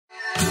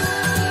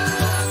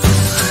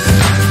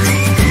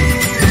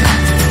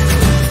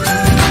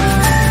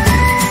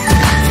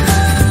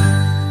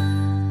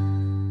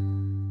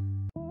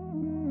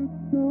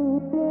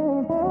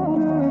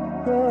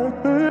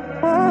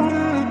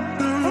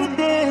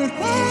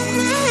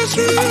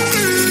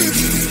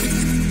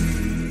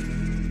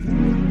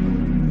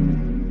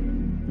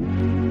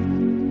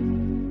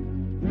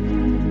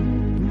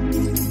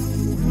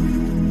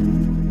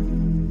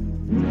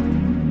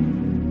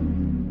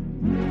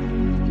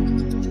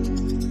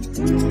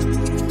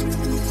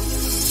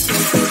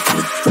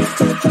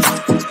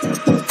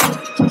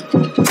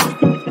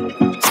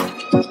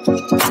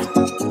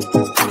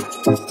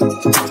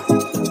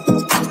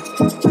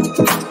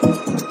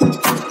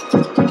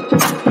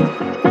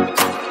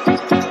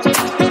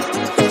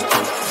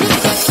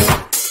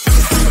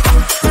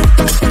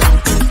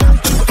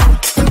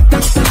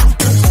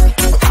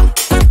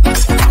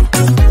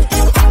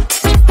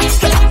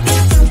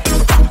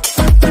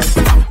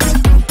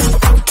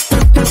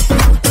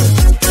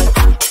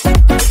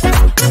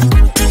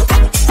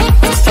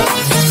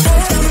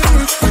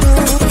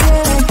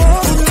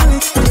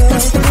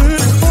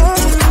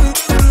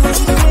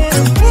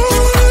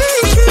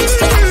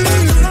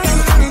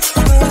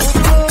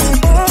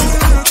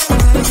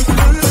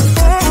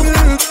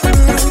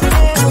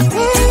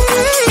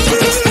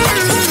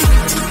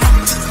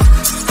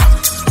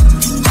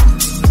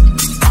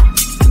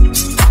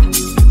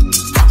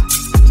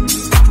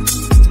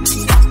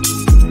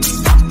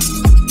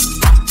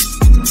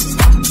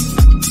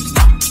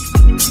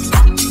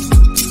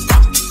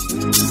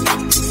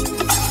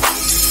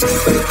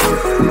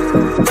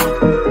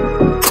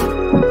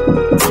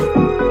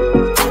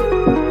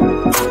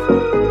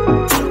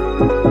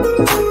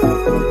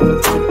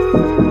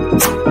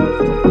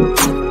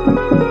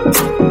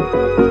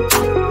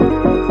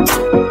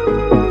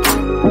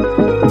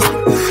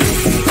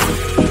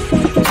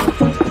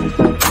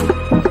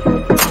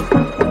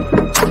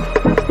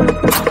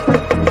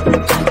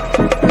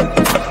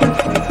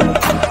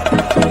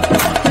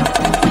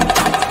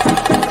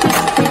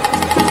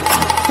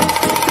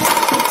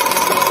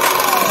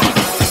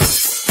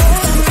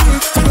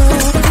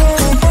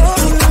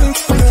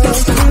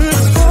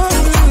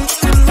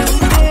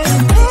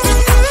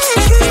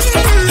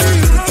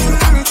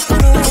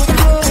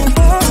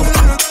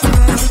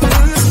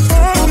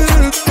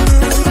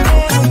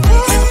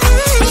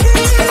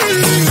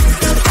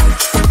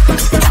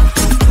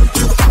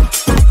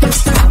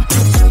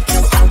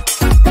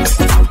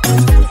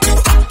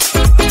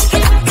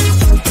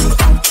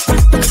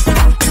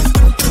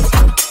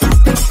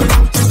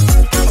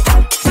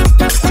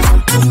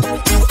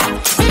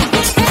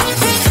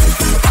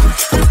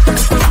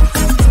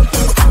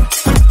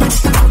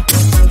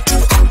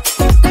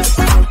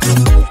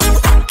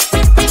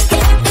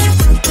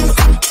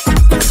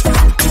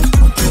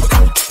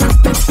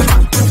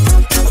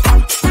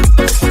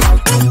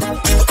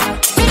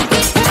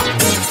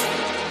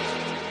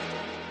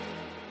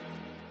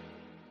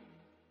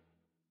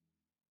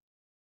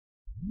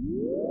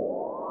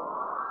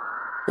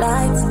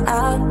Lights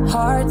out,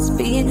 hearts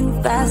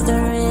beating faster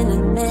in a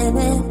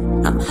minute.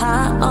 I'm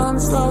high on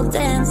slow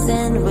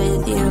dancing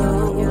with you.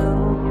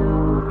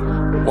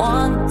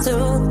 1,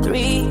 2,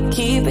 3,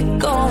 keep it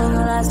going,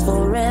 last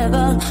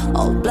forever.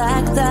 All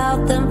blacked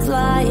out, then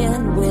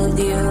flying with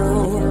you.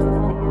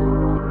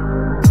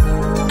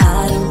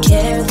 I don't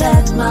care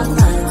that my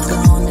mind's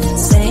gone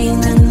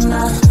insane and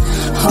my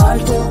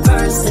heart will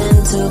burst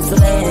into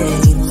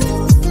flames.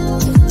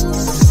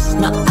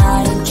 No,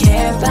 I don't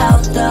care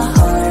about the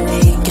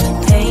heartache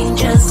and pain.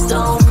 Just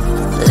don't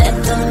let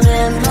the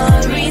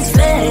memories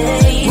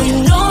fade. We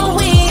know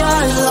we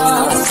are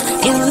lost,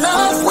 in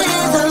love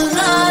with the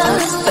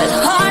lust, but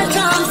heart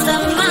comes to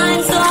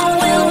mind, so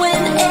we'll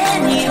win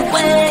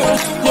anyway.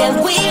 Yeah,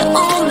 we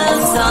own the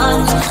sun,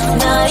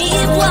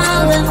 naive,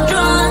 wild and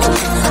drunk.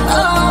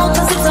 Oh,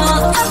 'cause it's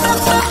all up,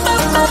 up, up,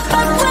 up, up,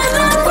 up. When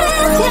I'm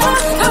with you,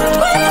 I'm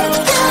with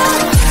you.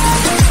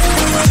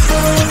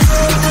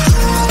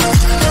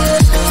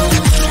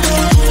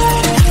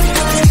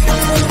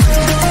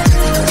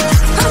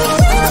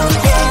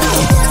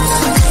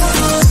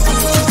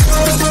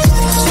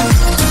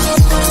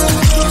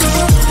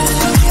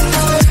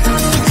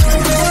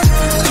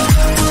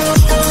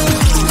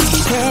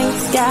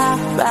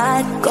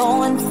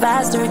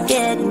 Faster,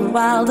 getting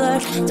wilder.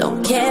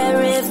 Don't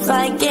care if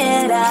I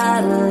get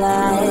out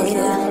alive.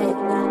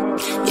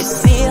 You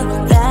feel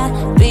that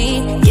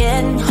beat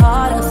getting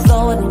harder,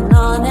 floating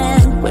on,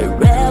 and we're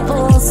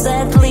rebels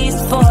at least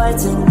for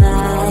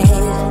tonight.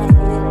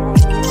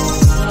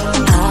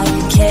 I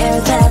don't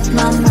care that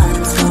my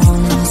mind's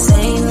gone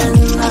insane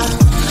and my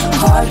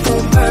heart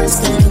will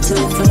burst into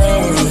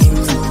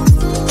flames.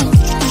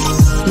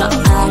 No,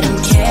 I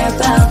don't care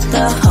about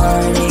the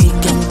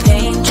heartache and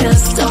pain.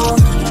 Just don't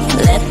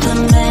let the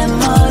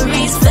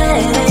memories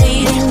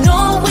fade. We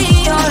know we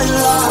are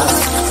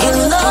lost, in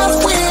love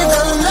with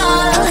the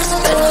lust,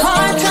 but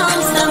heart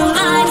comes to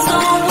mind, so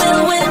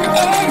we'll win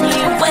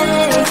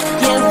anyway.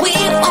 Yeah, we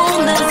own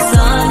the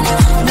sun,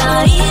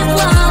 naive,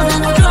 wild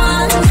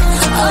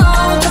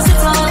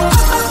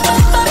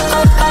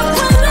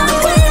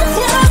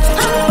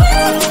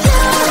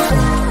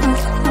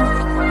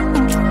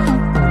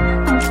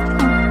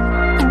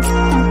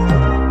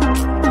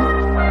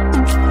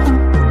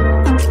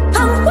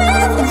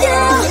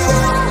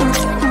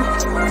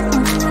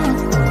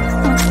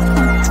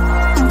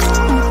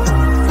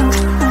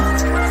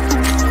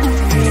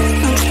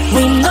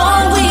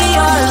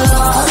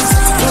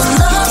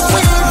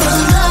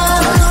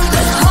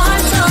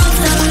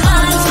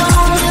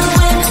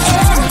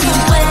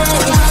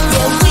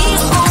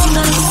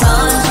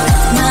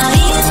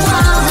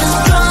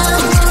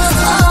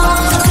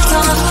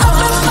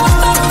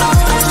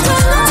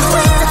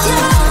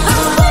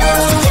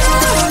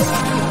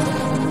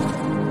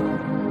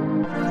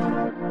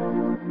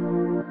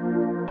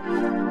I'm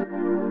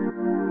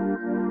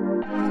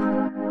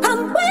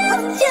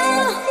with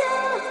you.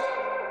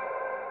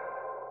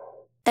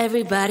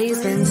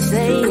 Everybody's been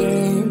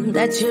saying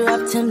that you're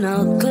up to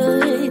no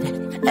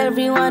good.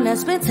 Everyone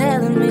has been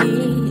telling me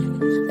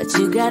that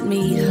you got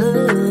me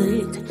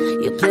hooked.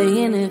 You're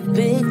playing it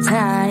big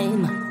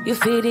time. You're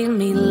feeding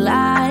me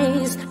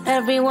lies.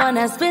 Everyone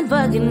has been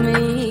bugging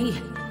me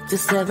to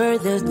sever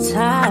the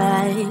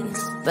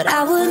ties. But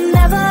I would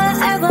never,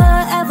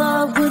 ever,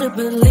 ever would have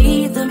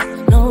believed them.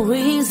 No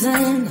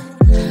reason.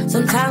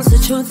 Sometimes the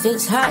truth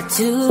is hard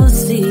to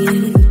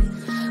see.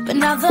 But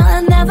now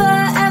the never,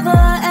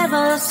 ever,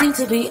 ever seem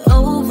to be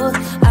over.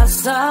 I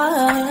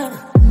saw,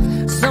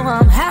 so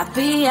I'm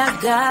happy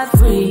I got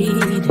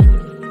freed.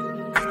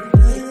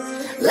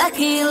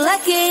 Lucky,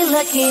 lucky,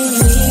 lucky me.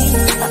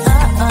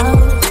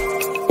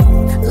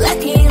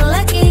 Lucky,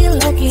 lucky,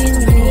 lucky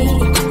me.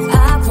 I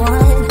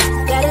won,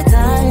 got it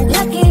done.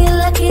 Lucky,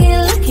 lucky,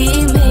 lucky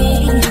me.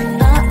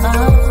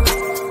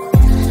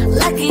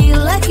 Lucky,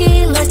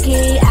 lucky,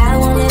 lucky. I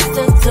won't let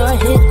the door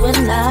hit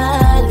when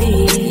I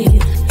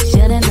leave.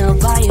 Should've known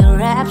by your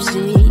rap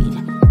sheet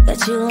that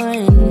you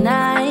weren't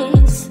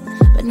nice.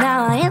 But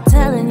now I am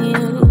telling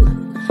you,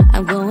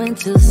 I'm going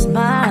to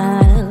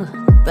smile.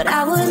 But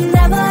I would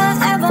never,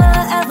 ever,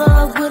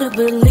 ever would have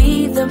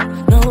believed them.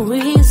 No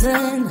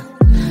reason.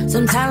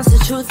 Sometimes the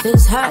truth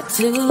is hard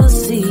to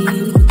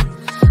see.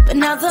 But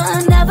now the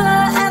never,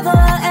 ever,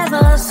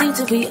 ever seem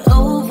to be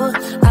over.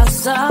 I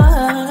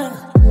saw,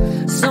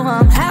 so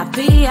I'm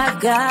happy I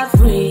got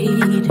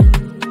freed.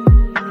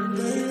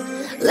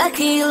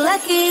 Lucky,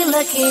 lucky,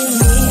 lucky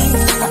me.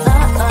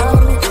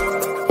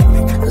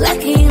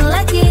 Lucky,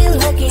 lucky,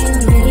 lucky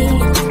me.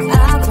 I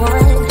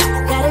won,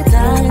 got it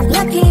done.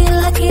 Lucky,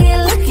 lucky,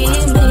 lucky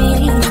me.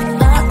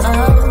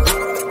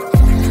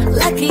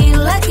 Lucky,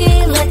 lucky,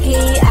 lucky.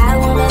 I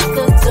won't let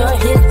the door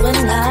hit when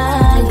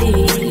I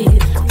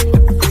leave.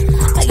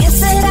 I guess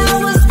that I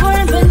was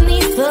born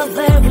beneath a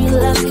very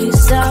lucky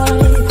star.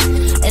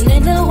 And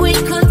in a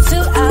week or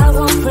two I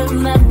won't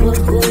remember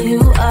who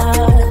you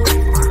are.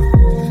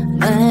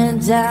 Man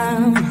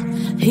down,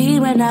 he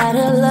ran out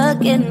of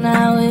luck and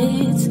now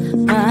it's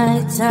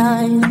my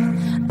time.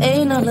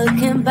 Ain't no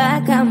looking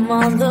back, I'm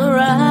on the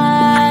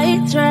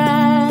right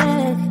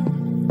track.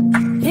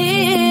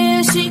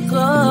 Here she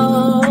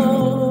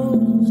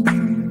goes.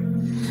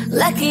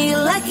 Lucky,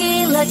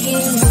 lucky, lucky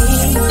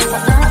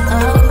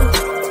me.